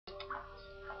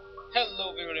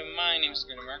Hello everybody, my name is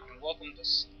Green American, and welcome to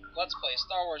Let's Play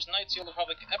Star Wars Knights of the Old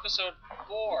Republic Episode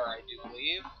 4, I do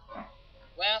believe.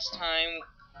 Last time,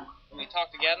 we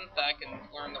talked to Gaddenthak and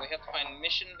learned that we have to find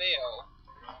Mission Veo,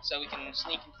 so we can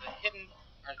sneak into the hidden,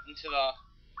 or into the,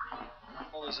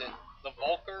 what was it, the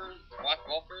Black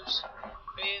Vulkars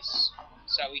base,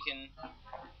 so we can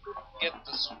get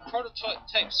this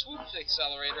prototype swoop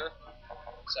accelerator,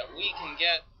 so we can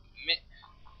get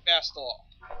Bastilol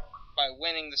by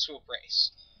winning the swoop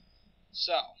race.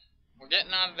 So, we're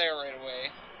getting out of there right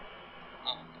away.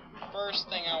 First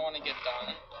thing I want to get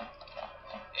done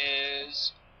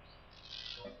is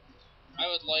I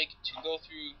would like to go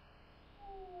through.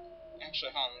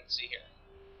 Actually, hold on, let's see here.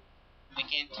 The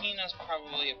cantina's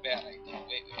probably a bad idea.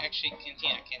 Wait, actually,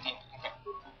 cantina. Okay.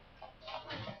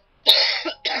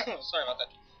 Sorry about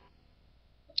that.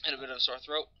 I had a bit of a sore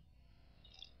throat.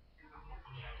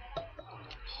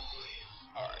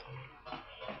 Alright.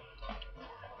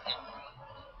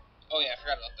 Oh yeah, I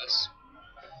forgot about this.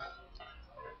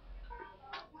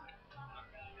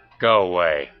 Go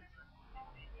away.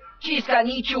 Chiska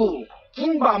nichu,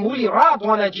 kimba muli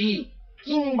ratwanaji,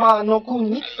 kimba no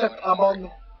kunitsak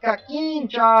abog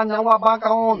kakincha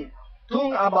nawabakaon,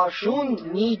 tung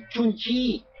abashun ni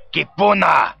chunchi.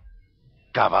 Kipuna!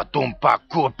 Kavatumpa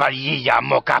kulpaiya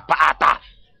mokapaata!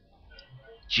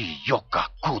 Chiyoka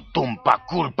kutumpa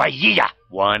kulpaiya!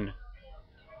 One.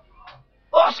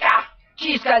 Oscar,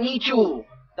 chiska nichu,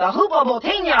 the hupa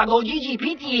botenya go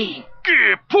GGPT.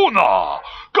 Kipuna!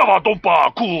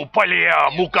 Kavatumpa kulpaiya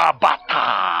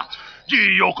mukabata!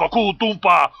 Chiyoka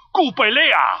kutumpa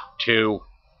kulpaiya! Two.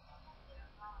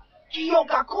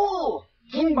 Chiyokaku,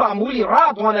 kimba muli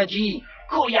ratwanaji,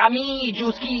 kuyami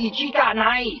juski chika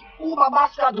nai,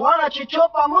 ubabaska dwana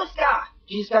chichopa muska,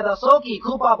 chiska dasoki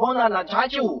kupa bona na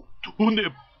chachu.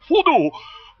 Tune pudu!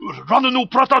 Rananu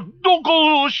prata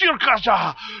donko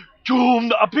shirkasha!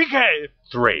 Chum apike!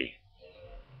 Three.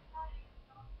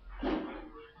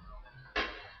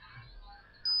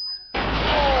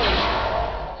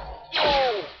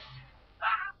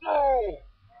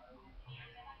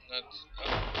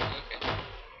 Okay.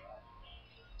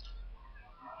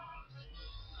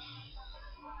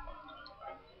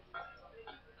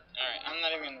 Alright, I'm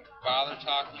not even going to bother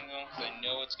talking to him because I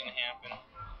know what's going to happen.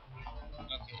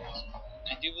 Okay,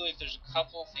 I do believe there's a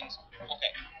couple things.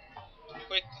 Okay,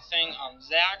 quick thing on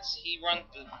Zax. He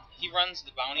runs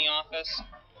the bounty office.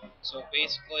 So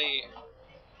basically,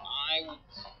 I would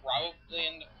probably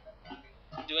end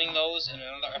up doing those in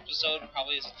another episode,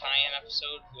 probably as a tie-in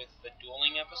episode with the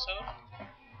dueling episode,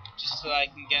 just so that I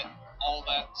can get all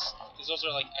that, because those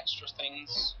are like extra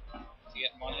things to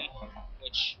get money,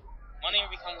 which money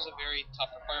becomes a very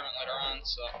tough requirement later on,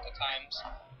 so at times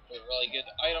they're really good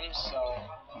items, so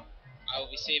I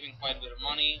will be saving quite a bit of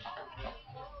money,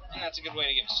 and that's a good way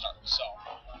to get a start, so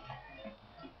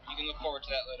you can look forward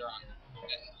to that later on.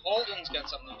 Holden's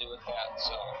got something to do with that,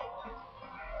 so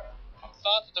I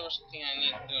thought that there was something I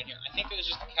needed to do in here. I think it was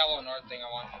just the Calo Nord thing I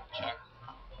wanted to check.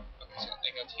 Okay, so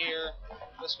they go here,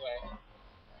 this way.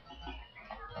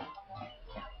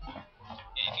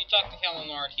 And if you talk to Calo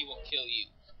Nord, he will kill you.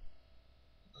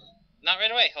 Not right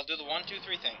away, he'll do the 1, 2,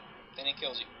 3 thing. Then he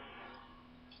kills you.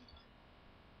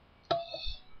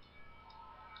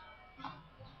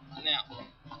 Now,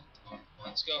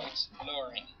 let's go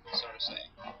exploring, so to say.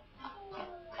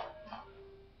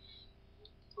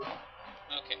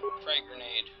 Okay, frag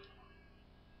grenade.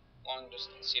 Long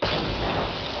distance, see if I can...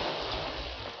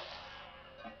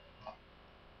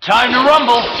 Time to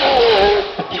rumble!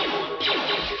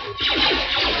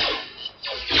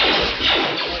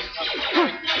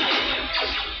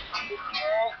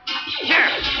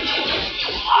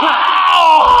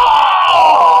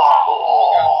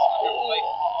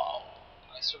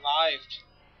 I survived.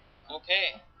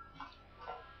 Okay.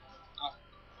 Oh,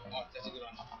 that's a good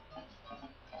one.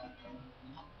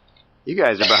 You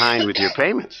guys are behind with your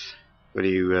payments. What do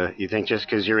you think just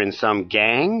because you're in some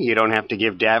gang, you don't have to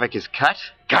give Davik his cut?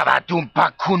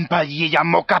 Kavatumpa kunpaiya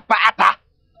mokapaata!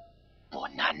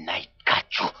 Bonanay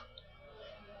kachu!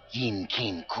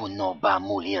 Yinkin kunoba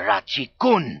mulirachi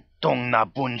kun tong na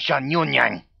bunsha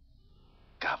nyunyang.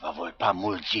 Kavavolpa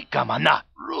mulchi kamana.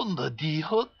 Runda di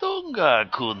hotonga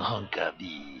kun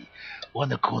honkabi.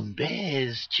 Wana kun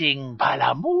bez ching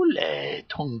palamule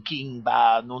tongking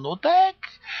ba nunotek.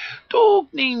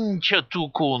 Togning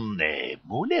chatukun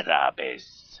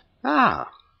mulerabes. Ah,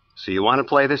 so you want to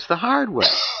play this the hard way.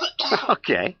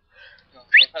 Okay.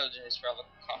 I apologize for all the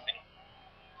coughing.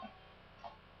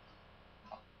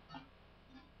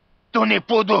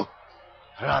 Tunipudu!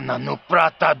 Rana no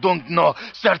prata dong no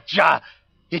sercha.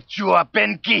 Ichua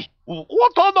penki.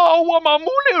 Watana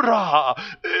wamamulira.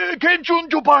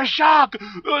 Kenchunju bashak.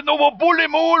 Nova bule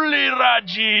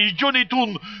muliraji.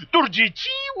 Jonitun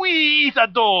turjichiwi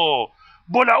itado.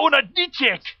 Bola una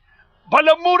dichek.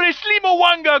 Balamure slimo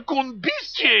wanga kun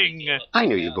bisching. I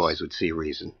knew you boys would see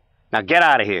reason. Now get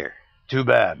out of here. Too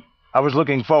bad. I was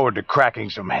looking forward to cracking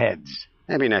some heads.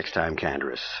 Maybe next time,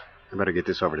 Candrus. I better get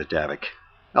this over to Davik.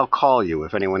 I'll call you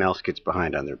if anyone else gets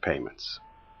behind on their payments.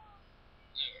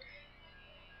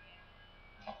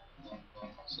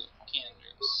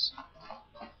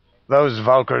 Those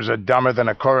Vulkars are dumber than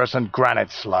a Coruscant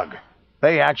granite slug.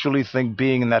 They actually think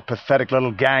being in that pathetic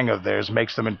little gang of theirs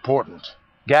makes them important.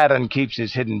 Gadon keeps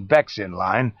his hidden Becks in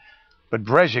line, but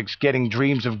Brezhik's getting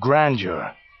dreams of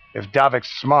grandeur. If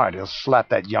Davik's smart, he'll slap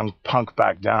that young punk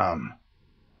back down.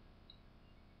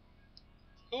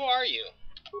 Who are you?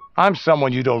 I'm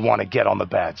someone you don't want to get on the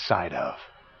bad side of.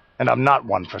 And I'm not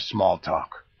one for small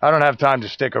talk. I don't have time to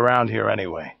stick around here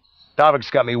anyway. Davik's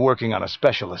got me working on a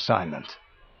special assignment.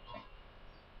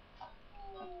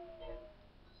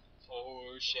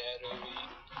 Foreshadowing.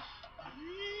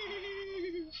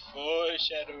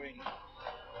 Foreshadowing.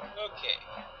 Okay.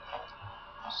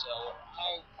 So,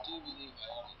 I do believe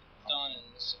I'm done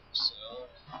in this episode.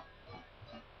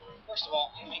 First of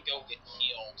all, I'm gonna go get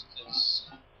healed, because...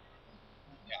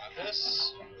 yeah,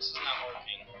 this is not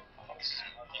working. This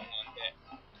isn't working one bit.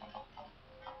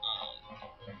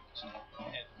 So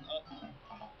head up.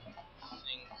 I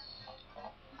think...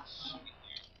 sweet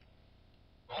here.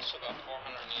 Also got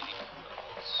 480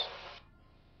 credits.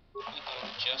 I think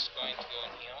I'm just going to go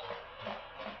and heal.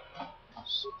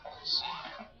 So, let's see.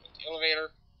 With the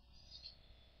elevator.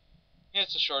 Yeah,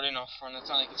 it's a short enough run. It's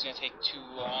not like it's going to take too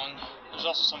long. There's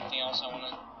also something else I want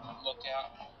to look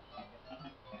at.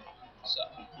 So,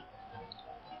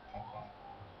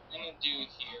 what I'm going to do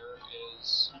here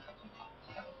is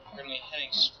we're going to be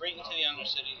heading straight into the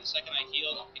Undercity. The second I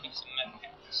heal, I'm getting some med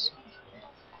packs.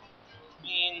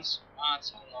 Means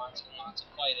lots and lots and lots of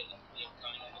fighting in the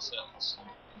upcoming episodes.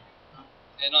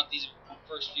 And not these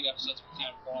first few episodes were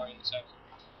kind of boring, except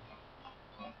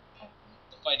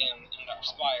the fighting on our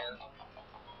Spire.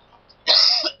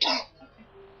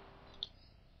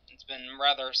 It's been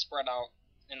rather spread out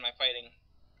in my fighting.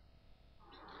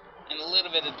 And a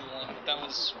little bit of dueling, but that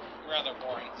was rather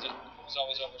boring, because it was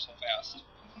always over so fast.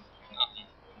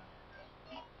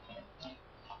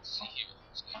 Let's see here.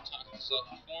 Let's go talk to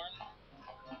Self-Born.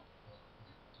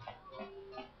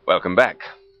 Welcome back.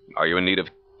 Are you in need of...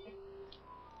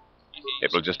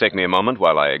 It will just take me a moment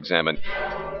while I examine...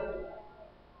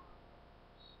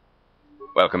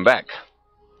 Welcome back.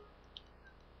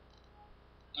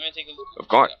 Let me take a look at Of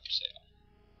course. what we got for sale.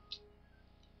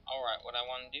 Alright, what I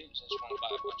want to do is I just want to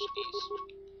buy a bunch of these.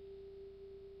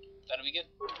 That'll be good.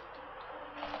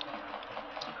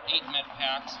 8 med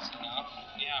packs is enough.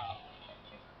 Yeah.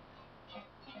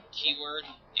 Keyword,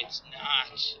 it's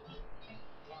not. If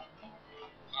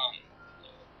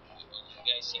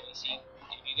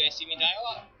you guys see me die a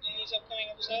lot in these upcoming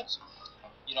episodes,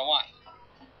 you know why.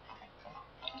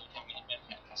 I don't have many med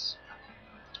packs.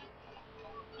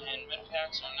 And med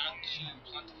packs are not too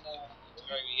plentiful at the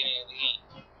very beginning of the game.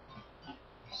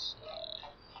 So,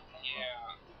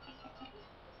 yeah.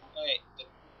 Wait,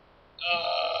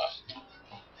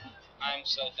 I'm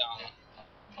so dumb.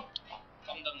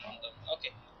 Dumb.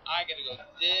 Okay, I gotta go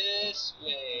this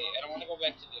way. I don't want to go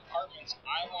back to the apartments.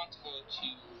 I want to go to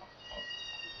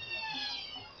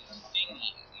the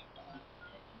thingy.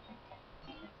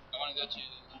 I want to go to...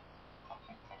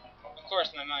 Of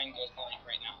course, my mind goes blank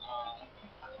right now.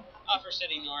 Upper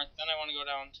City North, then I want to go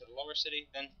down to the Lower City,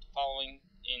 then following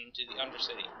into the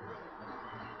Undercity.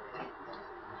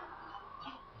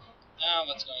 Now,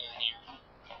 what's going on here?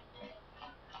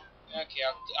 Okay,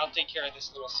 I'll take care of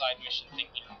this little side mission thing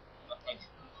here.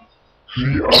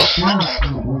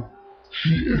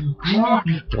 She enjoyed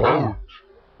it out,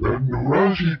 and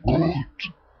really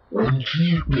good, and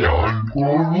she began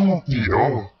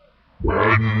Bolivia,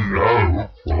 when now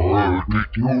for the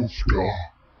Tufta.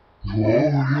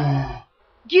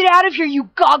 Get out of here, you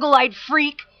goggle-eyed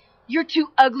freak! You're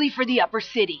too ugly for the Upper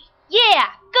City. Yeah,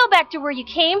 go back to where you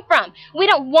came from. We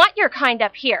don't want your kind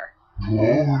up here.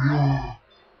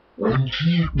 And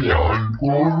she began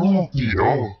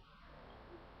Bolivia.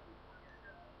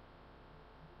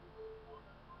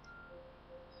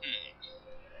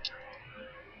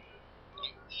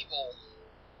 Evil.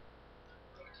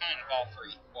 I'm kind of all for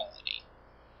equality.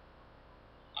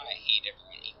 I hate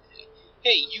everyone equally.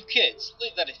 Hey, you kids,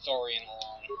 leave that Ithorian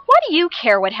alone. What do you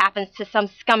care what happens to some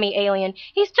scummy alien?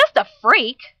 He's just a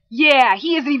freak. Yeah,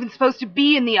 he isn't even supposed to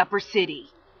be in the Upper City.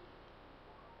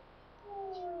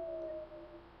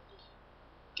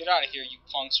 Get out of here, you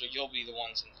punks, or you'll be the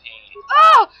ones in pain.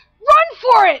 Oh! Run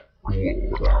for it!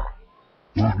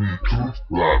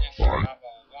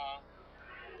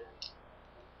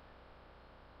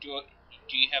 Do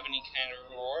you have any kind of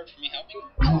reward for me helping?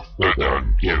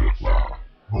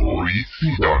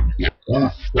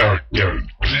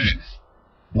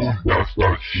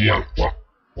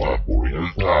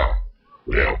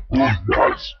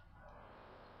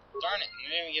 Darn it, you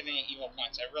didn't give me any evil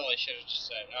points. I really should have just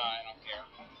said, oh, I don't care.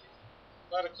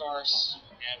 But of course,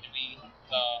 it had to be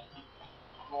the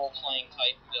role-playing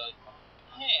type, like,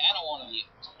 hey, I don't want to be a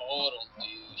total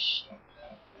douche.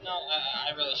 No,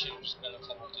 I really should have just been a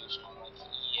total douche. I'm like,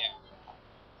 yeah.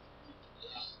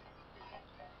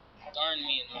 Darn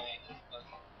me and my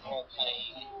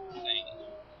role-playing thing.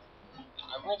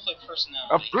 I role-play personality.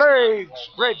 A plague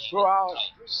spreads throughout.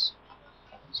 So,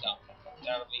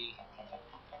 that'll be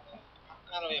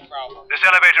a problem. This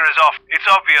elevator is off. It's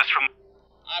obvious from...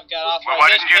 I've got authorization. Well,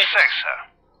 why didn't you say so?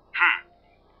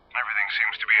 Everything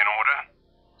seems to be in order.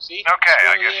 See? Okay,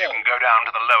 I guess you can go down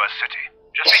to the lower city.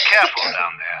 Just be careful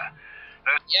down there.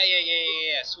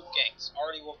 Yeah. Swoop gangs.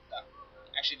 Already woke up.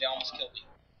 Actually, they almost killed me.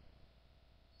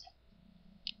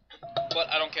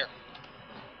 But I don't care.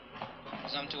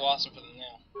 Because I'm too awesome for them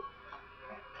now.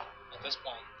 At this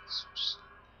point, it's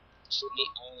just me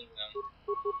owning them.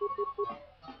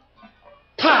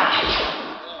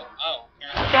 Oh,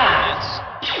 apparently it's...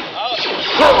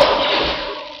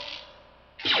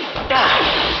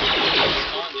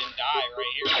 Someone didn't die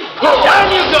right here. Down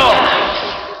you go!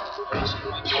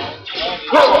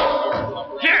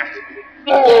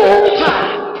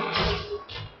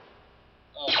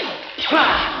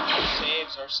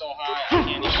 Saves are so high, I can't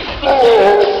even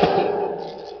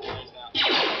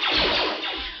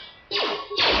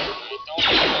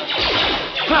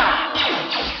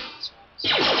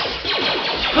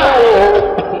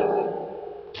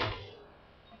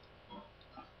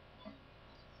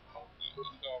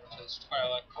go over to this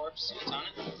Twilight Corpse, see what's on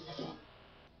it.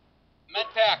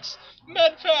 Medpacks!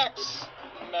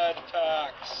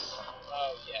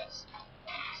 Oh, yes.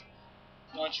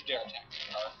 Don't you dare attack me,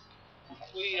 Garth.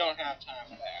 We don't have time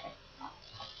for that.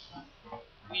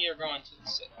 We are going to the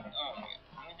city. Oh my god.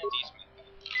 I'm gonna have to use my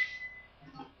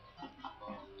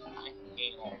I can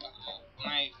gain all that.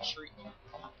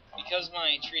 Because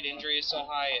my treat injury is so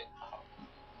high, it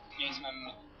makes my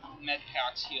med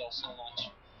packs heal so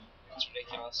much. It's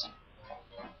ridiculous.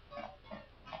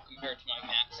 Compared to my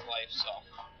max life, so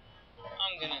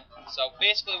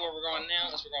basically where we're going now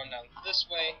is we're going down this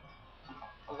way.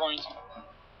 We're going to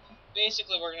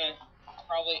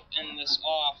probably end this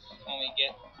off when we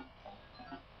get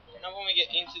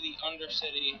into the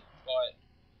Undercity, but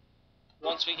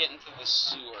once we get into the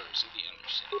sewers of the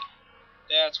Undercity,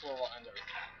 that's where we'll end everything.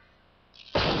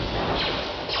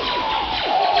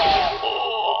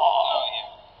 Oh yeah.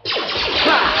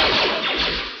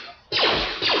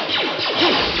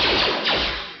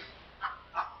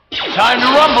 Time to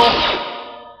rumble!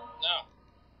 No.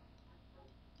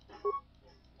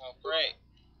 Oh great.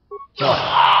 No.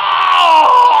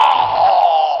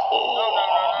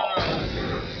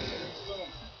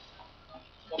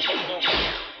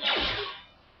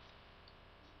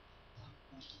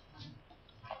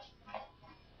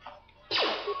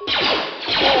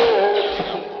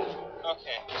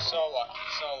 Okay,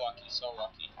 so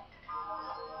lucky.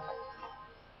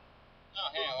 Oh,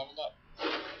 hey, I leveled up.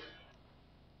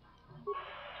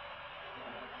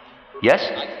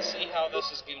 Yes? I can see how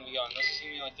this is going to be on. This is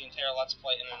going to be like the entire Let's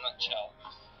Play in a nutshell.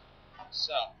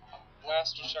 So,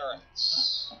 last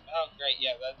assurance. Oh, great,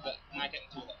 yeah, not getting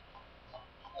through that.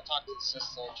 I'll talk to the Sith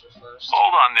soldier first.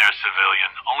 Hold on there,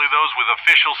 civilian. Only those with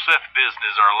official Sith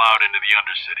business are allowed into the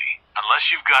Undercity.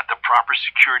 Unless you've got the proper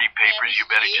security papers, you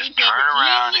better just turn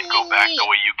around and go back the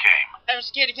way you came. I'm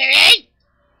security papers!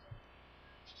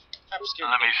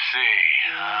 Let me see.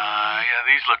 Yeah,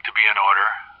 these look to be in order.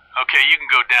 Okay, you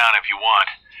can go down if you want.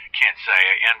 Can't say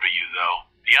I envy you, though.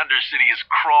 The Undercity is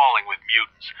crawling with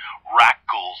mutants.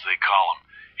 Rat-ghouls, they call them.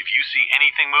 If you see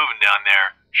anything moving down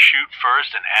there, shoot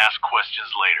first and ask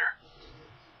questions later.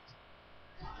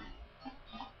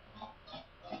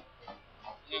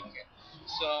 Okay,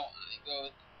 so I go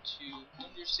to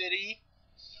Undercity,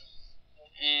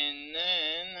 and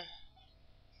then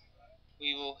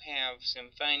we will have some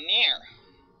fun there.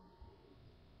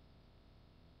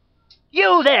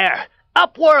 You there,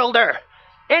 Upworlder!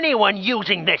 Anyone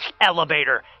using this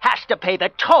elevator has to pay the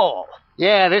toll.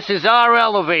 Yeah, this is our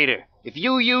elevator. If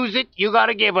you use it, you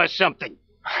gotta give us something.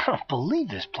 I don't believe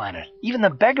this planet. Even the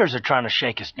beggars are trying to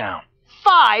shake us down.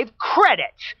 5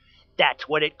 credits! That's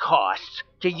what it costs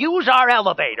to use our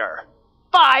elevator.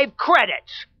 5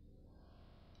 credits!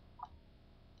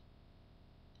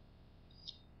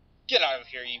 Get out of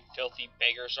here, you filthy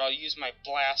beggars, or I'll use my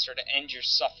blaster to end your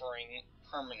suffering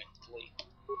permanently.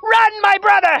 Run, my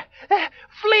brother!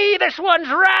 Flee this one's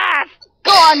wrath!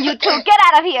 Go on, you two, get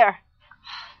out of here!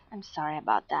 I'm sorry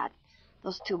about that.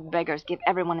 Those two beggars give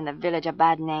everyone in the village a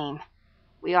bad name.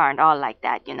 We aren't all like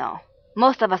that, you know.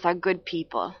 Most of us are good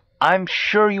people. I'm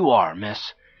sure you are,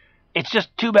 miss. It's just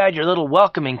too bad your little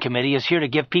welcoming committee is here to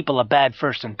give people a bad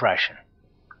first impression.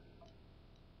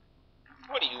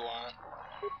 What do you want?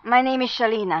 My name is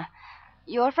Shalina.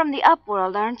 You're from the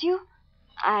Upworld, aren't you?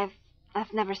 I've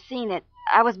never seen it.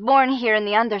 I was born here in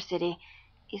the Undercity.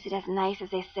 Is it as nice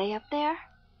as they say up there?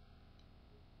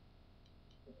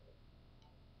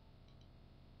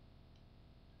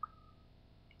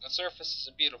 The surface is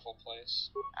a beautiful place.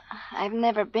 I've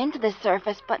never been to the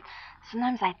surface, but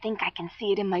sometimes I think I can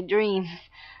see it in my dreams.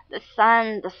 The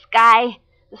sun, the sky,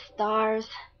 the stars.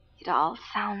 It all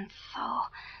sounds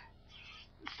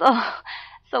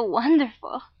so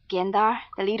wonderful. Gendar,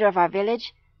 the leader of our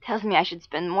village, tells me I should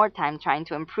spend more time trying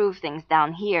to improve things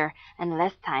down here and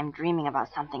less time dreaming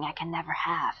about something I can never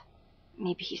have.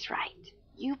 Maybe he's right.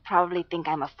 You probably think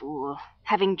I'm a fool,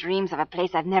 having dreams of a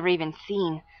place I've never even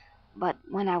seen. But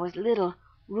when I was little,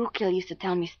 Rukil used to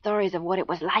tell me stories of what it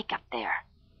was like up there.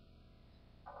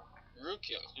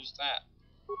 Rukil? Who's that?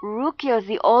 Rukil's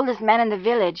the oldest man in the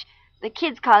village. The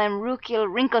kids call him Rukil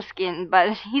Wrinkleskin,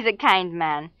 but he's a kind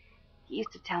man. He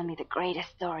used to tell me the greatest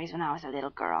stories when I was a little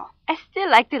girl. I still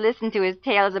like to listen to his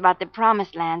tales about the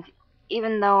Promised Land,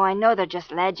 even though I know they're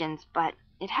just legends, but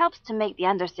it helps to make the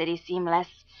Undercity seem less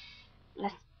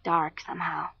dark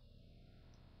somehow.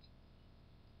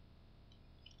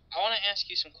 I want to ask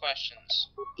you some questions.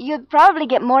 You'd probably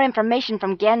get more information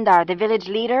from Gendar, the village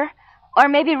leader, or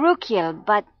maybe Rukil,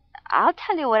 but I'll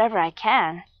tell you whatever I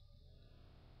can.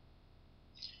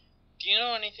 Do you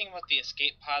know anything about the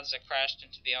escape pods that crashed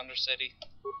into the Undercity?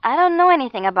 I don't know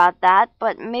anything about that,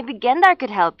 but maybe Gendar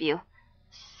could help you.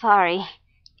 Sorry.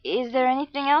 Is there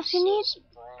anything else you need?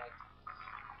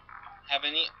 Have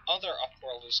any other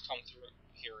Upworlders come through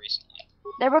here recently?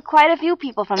 There were quite a few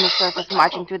people from the surface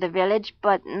marching through the village,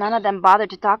 but none of them bothered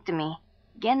to talk to me.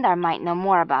 Gendar might know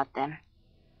more about them.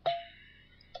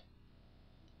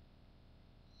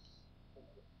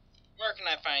 Where can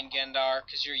I find Gendar?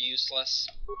 'Cause you're useless.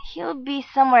 He'll be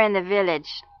somewhere in the village.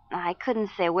 I couldn't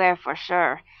say where for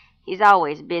sure. He's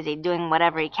always busy doing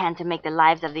whatever he can to make the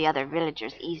lives of the other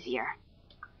villagers easier.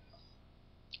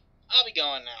 I'll be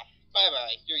going now.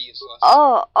 Bye-bye. You're useless.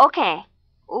 Oh, okay.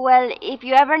 Well, if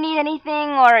you ever need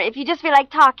anything, or if you just feel like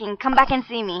talking, come back and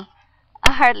see me.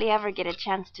 I hardly ever get a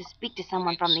chance to speak to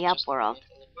someone from the Upworld. Okay.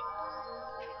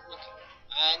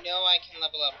 I know I can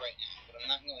level up right now, but I'm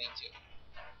not going to.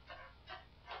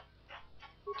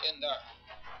 Gendar.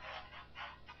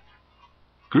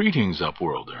 Greetings,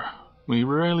 Upworlder. We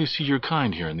rarely see your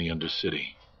kind here in the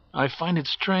Undercity. I find it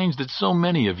strange that so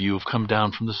many of you have come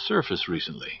down from the surface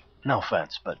recently. No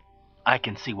offense, but I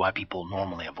can see why people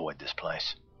normally avoid this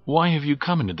place. Why have you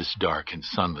come into this dark and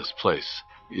sunless place?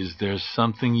 Is there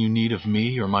something you need of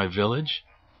me or my village?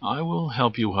 I will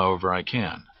help you however I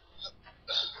can.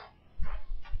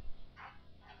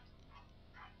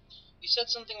 You said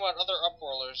something about other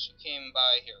Upworlders who came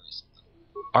by here recently.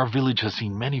 Our village has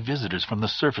seen many visitors from the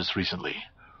surface recently.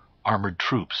 Armored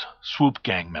troops, swoop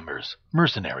gang members,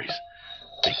 mercenaries.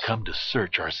 They come to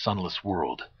search our sunless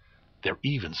world. They're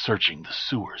even searching the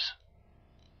sewers.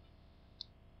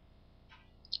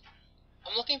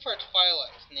 I'm looking for a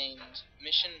Twi'lek named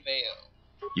Mission Vale.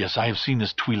 Yes, I have seen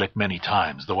this Twi'lek many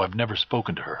times, though I've never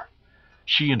spoken to her.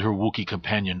 She and her Wookiee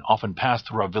companion often pass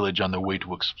through our village on their way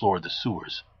to explore the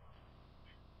sewers.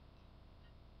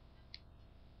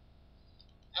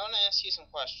 I want to ask you some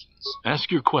questions. Ask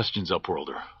your questions,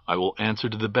 Upworlder. I will answer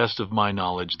to the best of my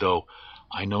knowledge, though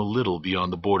I know little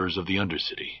beyond the borders of the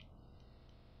Undercity.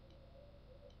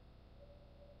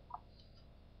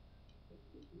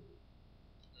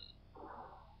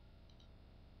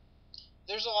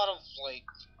 There's a lot of,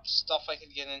 stuff I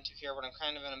could get into here, but I'm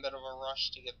kind of in a bit of a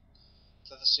rush to get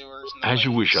to the sewers. And As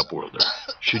you wish, Upworlder.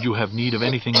 Should you have need of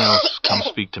anything else, come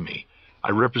speak to me.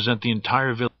 I represent the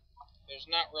entire village. There's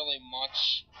not really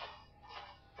much.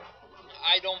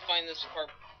 I don't find this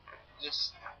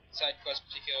side quest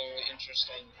particularly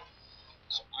interesting,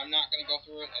 so I'm not going to go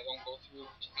through it. I don't go through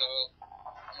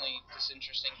particularly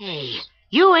disinteresting Hey, things.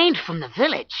 you ain't from the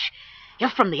village. You're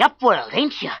from the Upworld,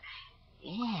 ain't you?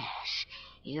 Yes,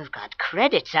 you've got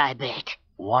credits, I bet.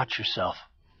 Watch yourself.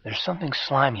 There's something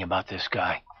slimy about this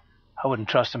guy. I wouldn't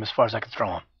trust him as far as I could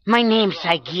throw him. My name's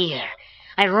Saigir.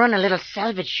 I run a little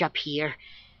salvage shop here.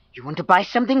 You want to buy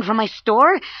something from my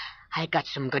store? I got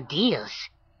some good deals.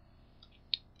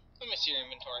 Come me see your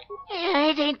inventory.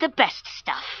 It ain't the best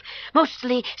stuff.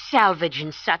 Mostly salvage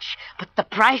and such, but the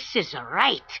prices are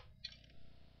right.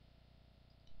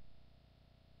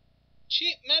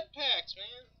 Cheap med packs,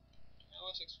 man.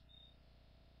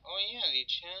 Oh yeah, the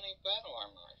Chani battle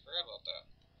armor. I forgot about that.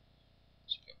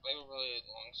 So you got Blade Related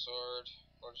Longsword,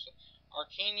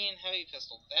 Arcanian Heavy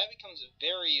Pistol. That becomes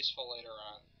very useful later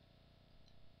on.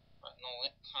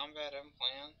 Retinal Combat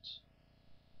Implant.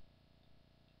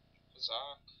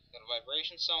 Kazak. Got a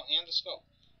Vibration Cell and a Scope.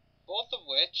 Both of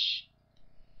which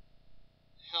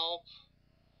help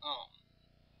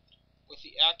with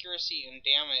the accuracy and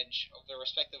damage of their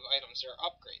respective items. They're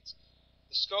upgrades.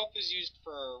 The Scope is used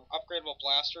for upgradable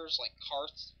blasters like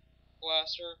Karth's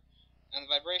blaster, and the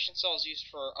Vibration Cell is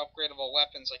used for upgradable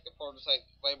weapons like the prototype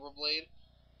Vibra Blade,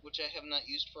 which I have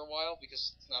not used for a while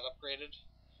because it's not upgraded.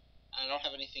 I don't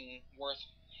have anything worth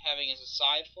having as a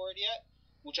side for it yet,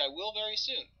 which I will very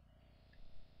soon.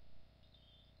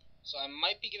 So I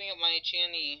might be giving up my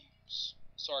Chani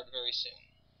sword very soon.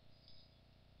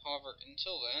 However,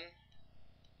 until then,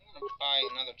 I'm going to buy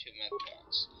another 2 med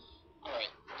packs.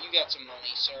 Alright, you got some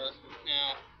money, sir.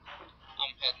 Now,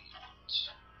 I'm heading out.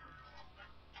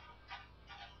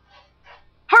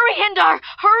 Hurry, Hindar!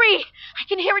 Hurry! I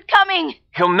can hear it coming!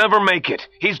 He'll never make it.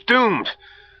 He's doomed.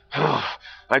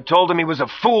 I told him he was a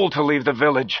fool to leave the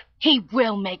village. He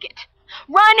will make it.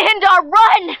 Run, Hindar,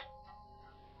 run!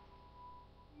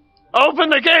 Open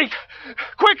the gate!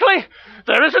 Quickly!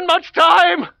 There isn't much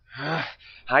time!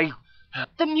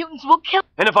 The mutants will kill...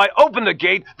 And if I open the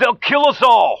gate, they'll kill us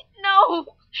all! No!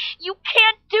 You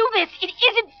can't do this! It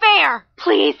isn't fair!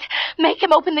 Please, make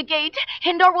him open the gate.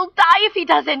 Hindar will die if he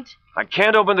doesn't. I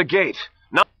can't open the gate.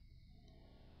 No.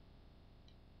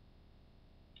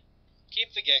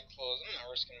 Keep the gate closed. I'm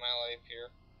not risking my life here.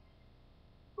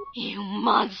 You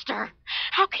monster!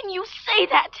 How can you say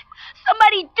that?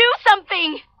 Somebody do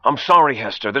something! I'm sorry,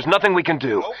 Hester. There's nothing we can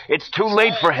do. Nope. It's too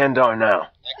late for Hindar now.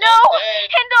 No!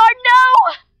 Hindar, no!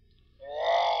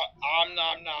 Nom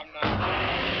nom nom.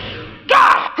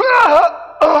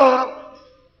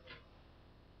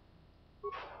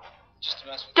 Just a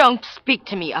mess with Don't speak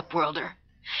to me, Upworlder.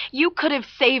 You could have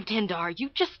saved Hindar. You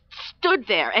just stood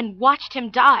there and watched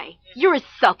him die. You're as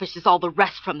selfish as all the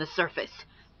rest from the surface.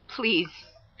 Please,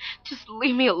 just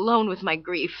leave me alone with my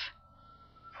grief.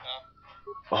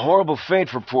 A horrible fate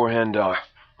for poor Hindar.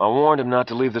 I warned him not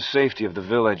to leave the safety of the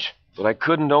village, but I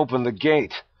couldn't open the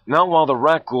gate. Not while the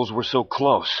rat ghouls were so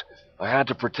close. I had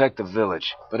to protect the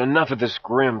village, but enough of this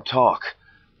grim talk.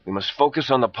 We must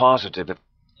focus on the positive.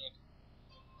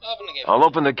 I'll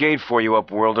open the gate for you,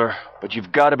 Upworlder, but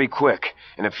you've got to be quick.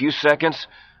 In a few seconds,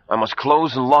 I must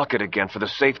close and lock it again for the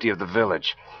safety of the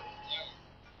village.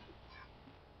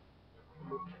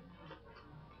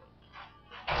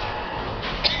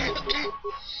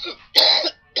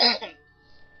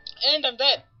 And I'm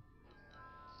dead.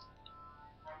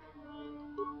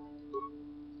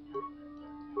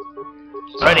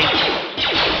 Ready.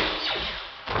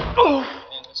 Oh.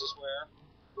 And this is where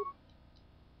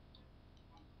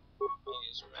I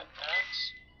use med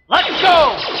packs. Let's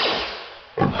go!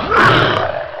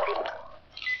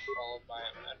 Followed by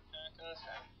a med pack in this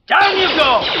hand. Down you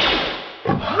go!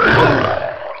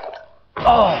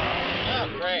 Oh. Oh,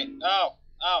 great. Oh,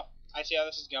 I see how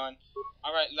this is going.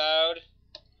 Alright, load.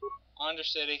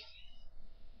 Undercity.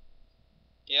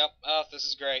 Yep, oh, this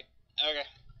is great. Okay,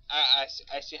 I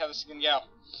see how this is gonna go.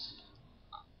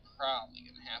 I'm probably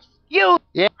gonna have to... You!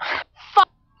 Yeah.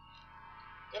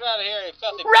 Get out of here, you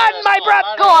filthy Run, my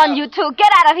brother! Go on, you two.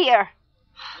 Get out of here.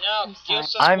 No,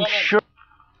 useless I'm woman. sure.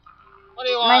 What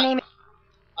do you want? My name is...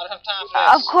 I don't have time for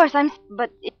this. Of course, I'm...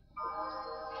 But... You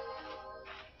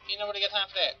know what to get time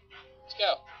for that. Let's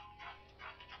go.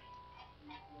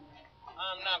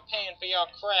 I'm not paying for your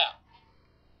crap.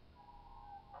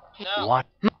 No. What?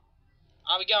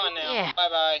 I'll be going now. Yeah.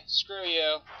 Bye-bye. Screw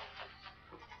you.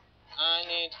 I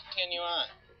need to continue on.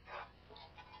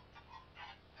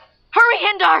 Hurry,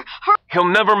 Hindar! Hurry! He'll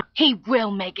never... He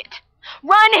will make it.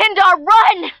 Run, Hindar,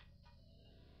 run!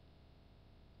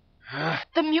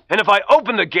 The And if I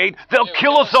open the gate, they'll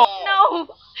kill us all.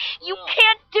 No! You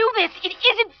can't do this! It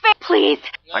isn't fair! Please!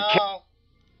 No. I can't...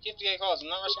 Keep the gate closed. I'm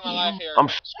not risking my life here. I'm...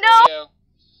 Screw No. you.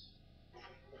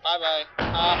 Bye-bye.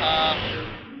 Ha-ha.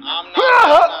 I'm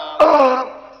nom-nom.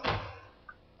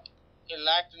 You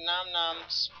like the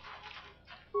nom-noms.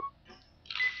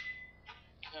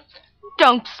 Okay.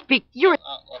 Don't speak. You're...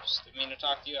 Oh, whoops. Didn't mean to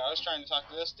talk to you. I was trying to talk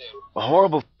to this dude. A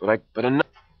horrible... But enough...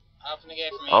 Open the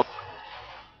gate for me. I'll... Okay,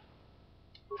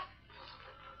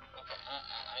 I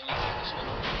need to take this one.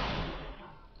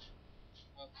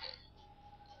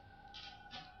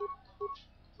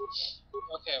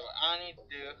 Okay, what I need to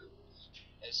do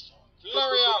is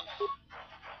Florium!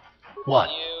 What?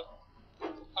 You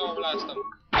power blast them.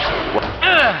 What?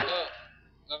 Oh,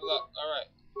 level up. Alright.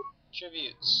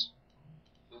 Tributes.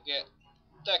 You get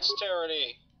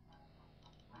dexterity.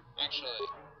 Actually,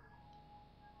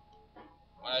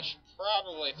 well, I should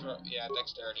probably throw. Yeah,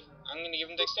 dexterity. I'm gonna give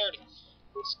him dexterity.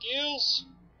 Skills!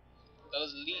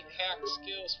 Those elite hack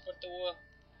skills.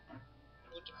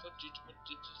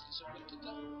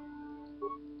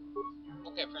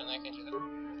 Okay, apparently I can't do that.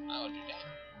 I'll do that.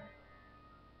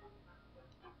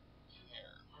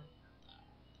 Here.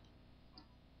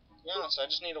 To be honest, I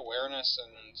just need awareness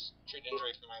and treat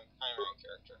injury for my primary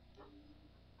character.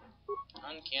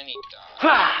 Uncanny dodge.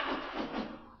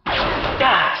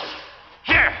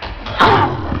 Here!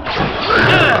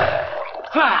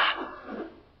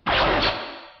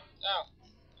 Oh,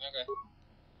 okay.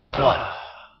 What?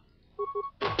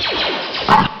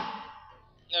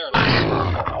 There it is.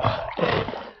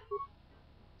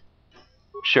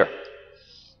 Sure.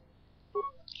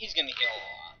 He's gonna heal a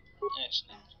lot. I just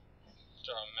need to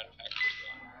throw a medipack as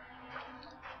well.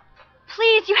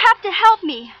 Please, you have to help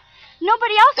me.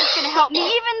 Nobody else is going to help me.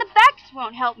 Even the Becks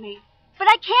won't help me. But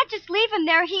I can't just leave him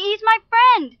there. He's my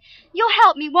friend. You'll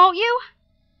help me, won't you?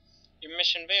 You're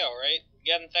Mission Vale, right?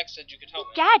 Gadden Thex said you could help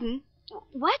me. Gadden?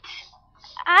 What?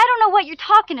 I don't know what you're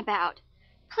talking about.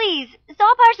 Please,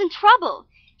 Zalbar's in trouble.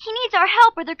 He needs our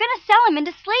help or they're going to sell him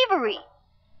into slavery.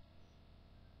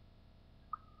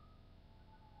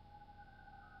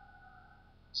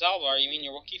 Zalbar, you mean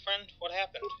your Wookiee friend? What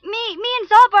happened? Me and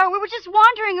Zalbar, we were just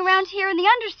wandering around here in the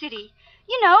Undercity.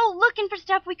 You know, looking for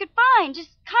stuff we could find,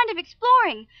 just kind of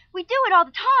exploring. We do it all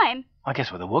the time. I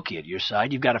guess with a Wookiee at your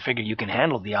side, you've got to figure you can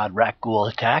handle the odd rat ghoul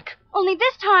attack. Only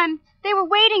this time, they were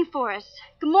waiting for us.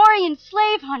 Gamorrean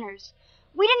slave hunters.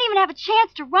 We didn't even have a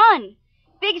chance to run.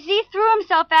 Big Z threw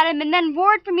himself at him and then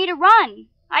roared for me to run.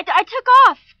 I took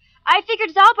off. I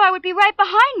figured Zalbar would be right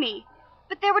behind me.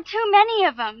 But there were too many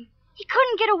of them. He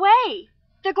couldn't get away.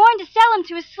 They're going to sell him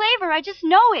to a slaver, I just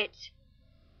know it.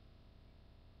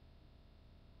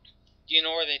 Do you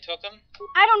know where they took him?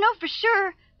 I don't know for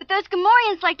sure, but those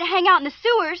Gamorreans like to hang out in the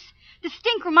sewers. The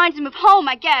stink reminds them of home,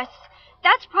 I guess.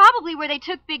 That's probably where they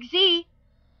took Big Z.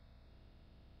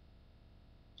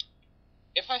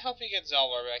 If I help you get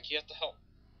Zalbar back, you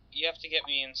have to get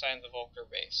me inside the Vulcar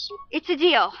base. It's a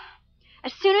deal.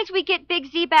 As soon as we get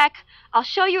Big Z back, I'll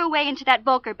show you a way into that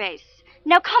Vulcar base.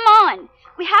 Now come on!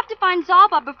 We have to find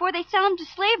Zalbar before they sell him to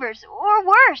slavers, or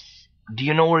worse. Do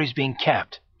you know where he's being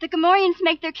kept? The Gamorreans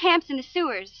make their camps in the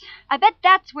sewers. I bet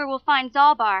that's where we'll find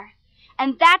Zalbar.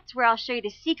 And that's where I'll show you the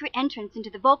secret entrance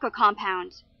into the Vulcar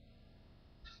compound.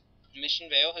 Mission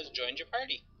Vale has joined your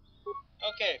party.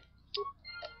 Okay.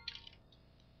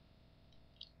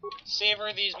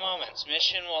 Savor these moments.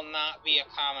 Mission will not be a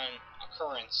common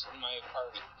occurrence in my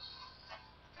party.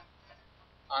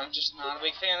 I'm just not a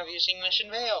big fan of using Mission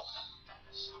Vale.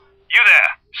 You there,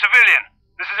 civilian.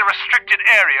 This is a restricted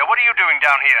area. What are you doing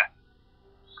down here?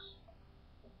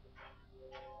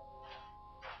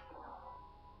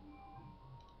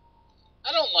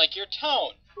 I don't like your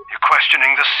tone. You're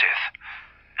questioning the Sith.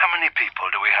 How many people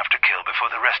do we have to kill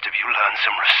before the rest of you learn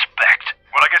some respect?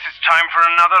 Well, I guess it's time for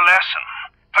another lesson.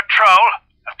 Patrol,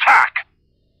 attack!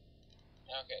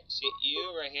 Okay, see,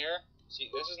 you right here. See,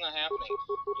 this is not happening.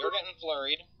 You're getting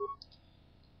flurried.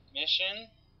 Mission.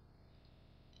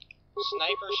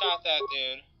 Sniper shot that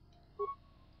dude.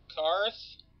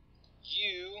 Karth,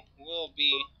 you will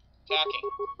be attacking.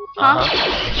 Huh?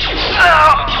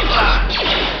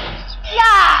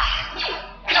 Yeah!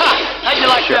 How'd you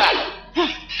like that?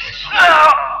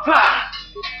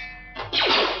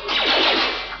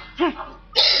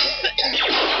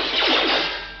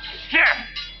 Here!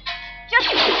 Just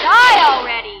die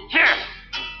already! Here!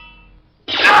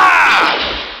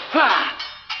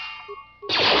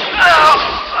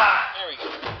 There we go.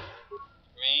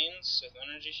 Remains, Sith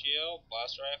Energy Shield,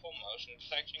 Blast Rifle, Motion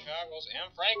Detection Goggles,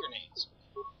 and Frag Grenades.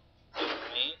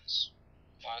 Remains,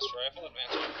 Blast Rifle,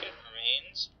 Advanced Medkit.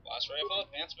 Remains, Blast Rifle,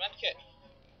 Advanced Medkit.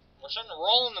 We're starting to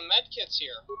roll in the medkits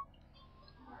here.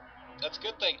 That's a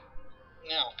good thing.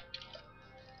 Now,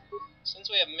 since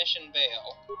we have Mission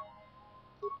Vale,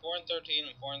 4 and 13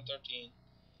 and 4 and 13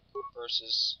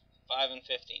 versus 5 and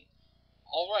 15.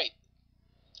 Alright,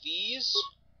 these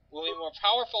will be more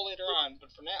powerful later on,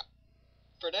 but for now,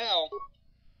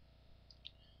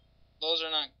 those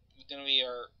are not going to be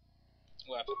our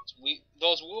weapons.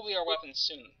 Those will be our weapons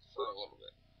soon, for a little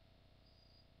bit.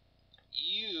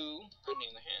 You, on the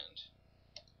other hand,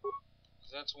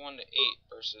 that's 1 to 8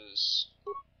 versus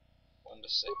 1 to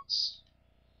 6.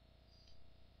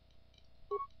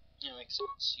 That makes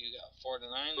sense. You got 4 to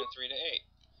 9 and 3 to 8.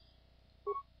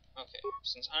 Okay,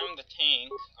 since I'm the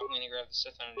tank, I'm going to grab the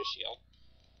Sith Energy Shield.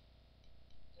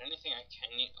 Anything I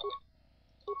can use? Okay.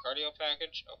 Cardio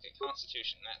package? Okay,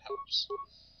 Constitution, that helps.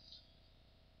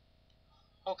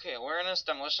 Okay, awareness,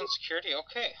 demolition, security,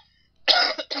 okay.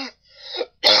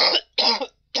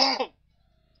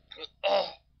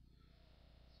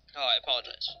 Oh, I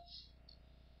apologize.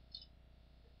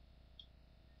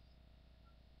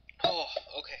 Oh,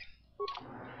 okay.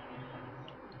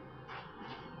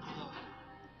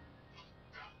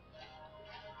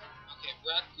 Okay,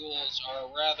 rat ghouls are a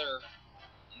rather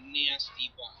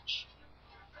nasty bunch.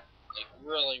 Like,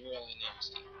 really, really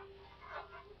nasty.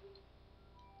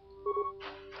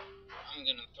 I'm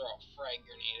gonna throw a frag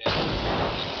grenade at them.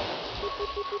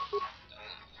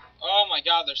 Oh my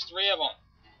god, there's 3 of them!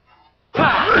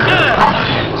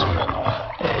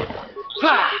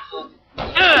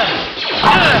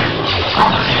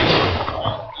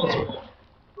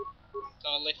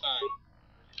 Totally fine.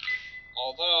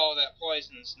 Although, that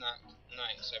poison's not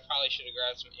nice. I probably should have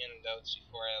grabbed some antidotes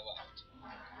before I left.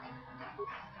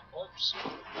 Corpse.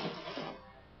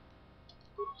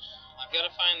 I've got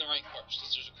to find the right corpse,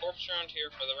 because there's a corpse around here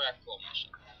for the Raccoon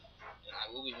mission. And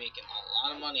I will be making a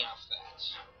lot of money off that.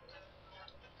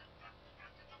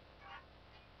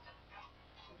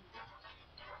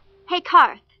 Hey,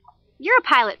 Karth. You're a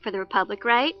pilot for the Republic,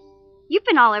 right? You've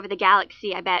been all over the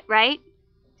galaxy, I bet, right?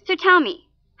 So tell me,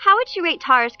 how would you rate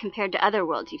Taurus compared to other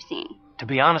worlds you've seen? To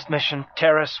be honest, Mission,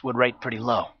 Terrace would rate pretty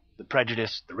low. The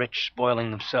prejudice, the rich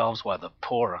spoiling themselves while the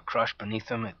poor are crushed beneath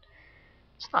them,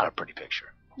 it's not a pretty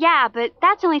picture. Yeah, but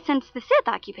that's only since the Sith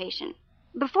occupation.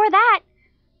 Before that,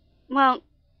 well,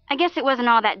 I guess it wasn't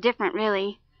all that different,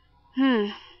 really.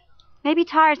 Maybe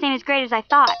Taurus ain't as great as I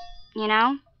thought, you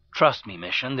know? Trust me,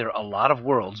 Mission, there are a lot of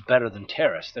worlds better than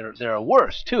Terrace. There are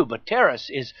worse, too, but Terrace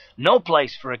is no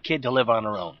place for a kid to live on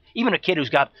her own. Even a kid who's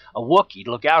got a Wookiee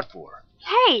to look out for her.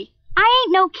 Hey, I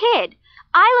ain't no kid.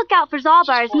 I look out for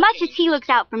Zalbar as much as he looks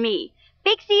out for me.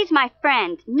 Bixie's my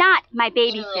friend, not my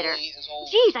babysitter.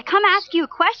 Geez, I come ask you a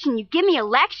question, you give me a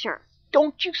lecture.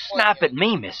 Don't you snap at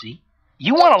me, Missy.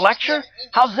 You want a lecture?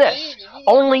 How's this?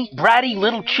 Only bratty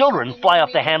little children fly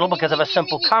off the handle because of a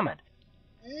simple comment.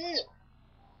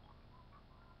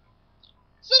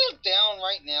 Settle down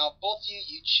right now, both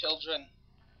you children.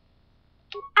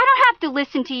 I don't have to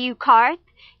listen to you, Karth.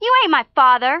 You ain't my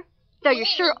father, though you're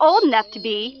sure old enough to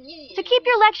be. So keep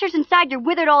your lectures inside your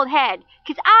withered old head,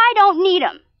 'cause I don't need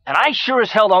 'em. And I sure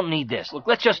as hell don't need this. Look,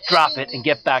 let's just drop it and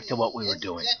get back to what we were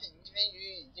doing.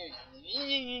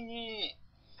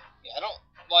 Yeah, I don't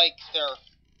like their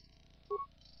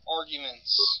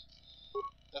arguments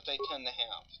that they tend to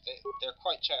have. They're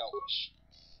quite childish.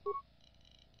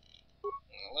 I'm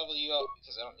gonna level you up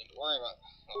because I don't need to worry about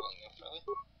leveling you up, really.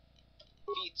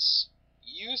 Feats.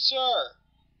 You, sir,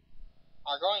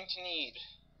 are going to need...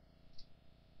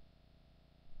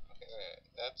 Okay,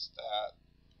 that's that.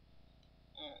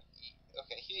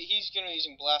 Okay, he's going to be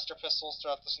using blaster pistols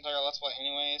throughout this entire Let's Play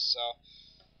anyways, so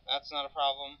that's not a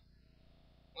problem.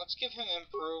 Let's give him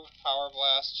improved power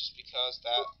blast just because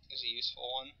that is a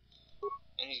useful one.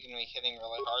 And he's going to be hitting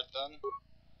really hard then.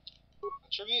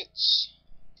 Attributes.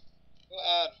 We'll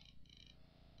add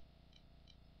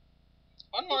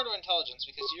one more to intelligence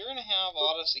because you're going to have a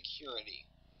lot of security.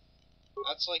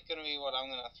 That's like going to be what I'm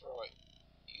going to throw at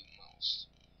you most.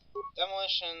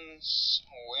 Demolitions,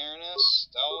 awareness,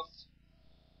 stealth.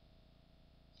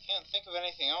 Can't think of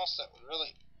anything else that would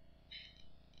really...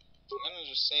 I'm going to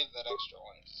just save that extra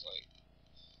one because, like,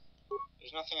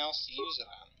 there's nothing else to use it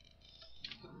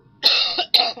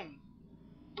on.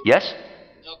 Yes?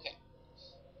 Okay.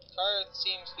 Karth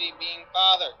seems to be being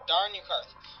bothered. Darn you,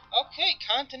 Karth. Okay,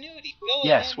 continuity.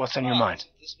 Yes, what's on your mind?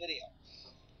 This video.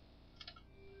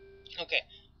 Okay,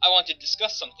 I want to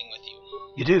discuss something with you.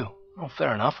 You do? Well,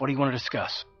 fair enough. What do you want to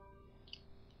discuss?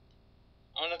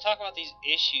 I want to talk about these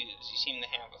issues you seem to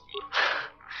have with me.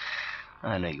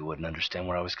 I knew you wouldn't understand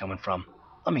where I was coming from.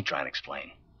 Let me try and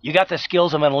explain. You got the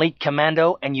skills of an elite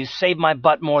commando, and you saved my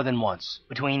butt more than once.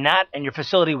 Between that and your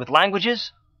facility with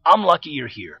languages, I'm lucky you're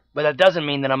here. But that doesn't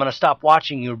mean that I'm going to stop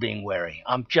watching you being wary.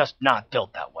 I'm just not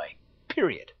built that way.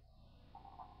 Period.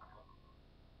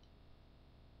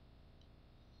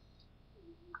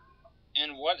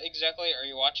 And what exactly are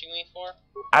you watching me for?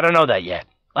 I don't know that yet.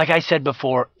 Like I said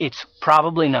before, it's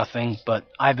probably nothing, but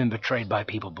I've been betrayed by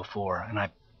people before, and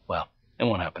well, it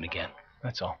won't happen again.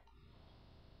 That's all.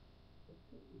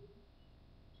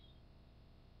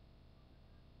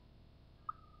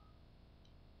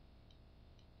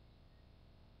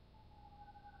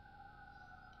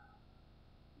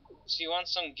 So you want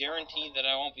some guarantee that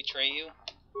I won't betray you?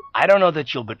 I don't know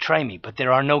that you'll betray me, but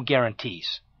there are no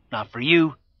guarantees. Not for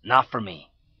you, not for me.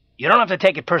 You don't have to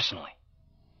take it personally.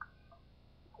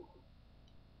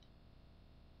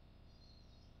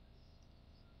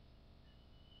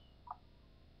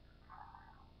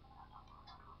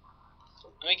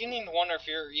 I'm beginning to wonder if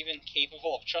you're even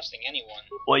capable of trusting anyone.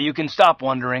 Well, you can stop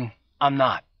wondering. I'm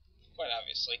not. Quite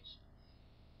obviously.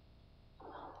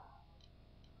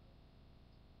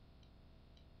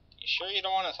 You sure you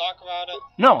don't want to talk about it?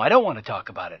 No, I don't want to talk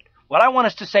about it. What I want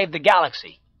is to save the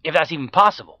galaxy, if that's even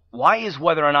possible. Why is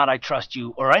whether or not I trust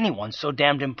you or anyone so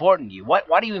damned important to you?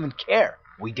 Why do you even care?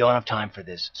 We don't have time for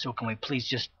this, so can we please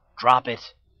just drop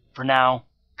it for now?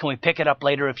 Can we pick it up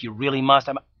later if you really must?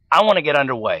 I want to get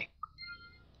underway.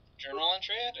 Journal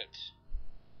entry edit.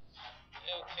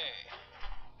 Okay.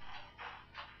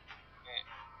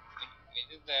 We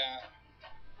did that.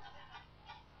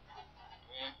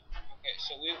 Okay,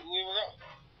 so we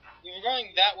were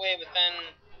going that way, but then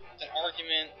the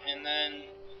argument, and then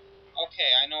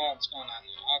okay, I know what's going on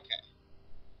now. Okay.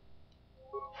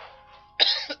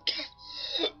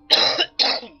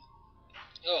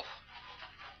 Oh.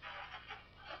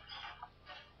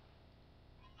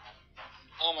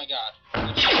 Oh my god.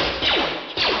 Okay.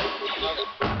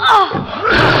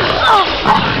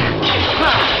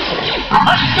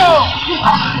 Let's go!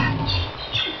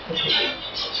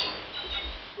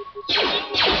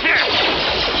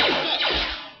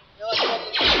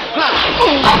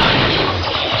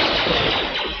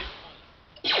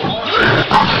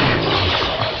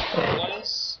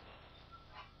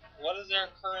 What is their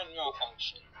current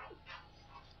malfunction?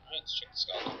 Alright, let's check the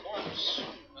skeleton corpse.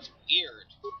 That's weird.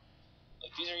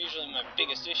 Like, these are usually my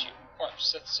biggest issue.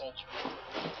 Corpse, Sith soldier.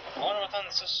 I wonder what's on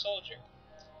the Sith soldier.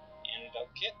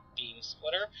 Antidote kit, beam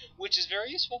splitter, which is very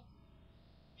useful.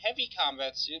 Heavy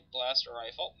combat suit, blaster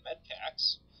rifle, med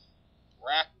packs,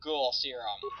 rack ghoul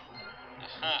serum.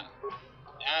 Aha.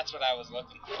 That's what I was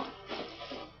looking for.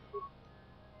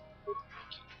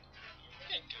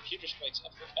 Again, computer spikes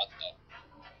up the butt though.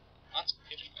 Lots of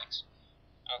computer spikes.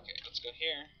 Okay, let's go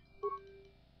here.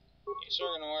 So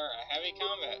we're gonna wear a heavy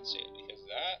combat suit because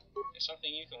that is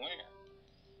something you can wear.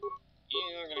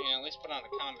 You're gonna at least put on a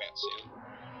combat suit.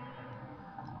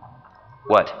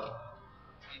 What?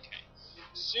 Okay.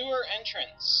 Sewer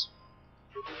entrance.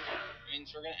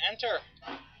 Means we're gonna enter.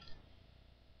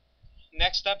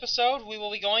 Next episode, we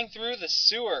will be going through the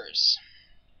sewers.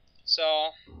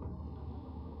 So,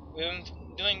 we've been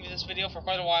doing this video for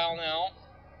quite a while now.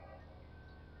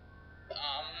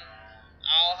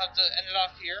 I'll have to end it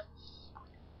off here.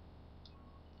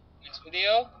 Next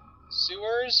video,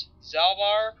 sewers,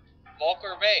 Zalbar,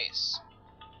 Vulcar Base.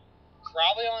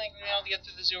 Probably only going to be able to get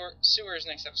through the sewers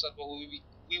next episode, but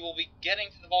we will be getting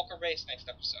to the Vulcar Base next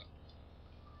episode.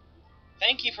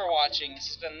 Thank you for watching. This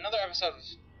has been another episode of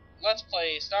Let's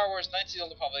Play Star Wars Knights of the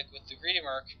Old Republic with the Greedy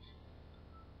Merc.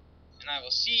 And I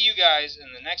will see you guys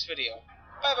in the next video.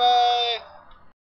 Bye-bye!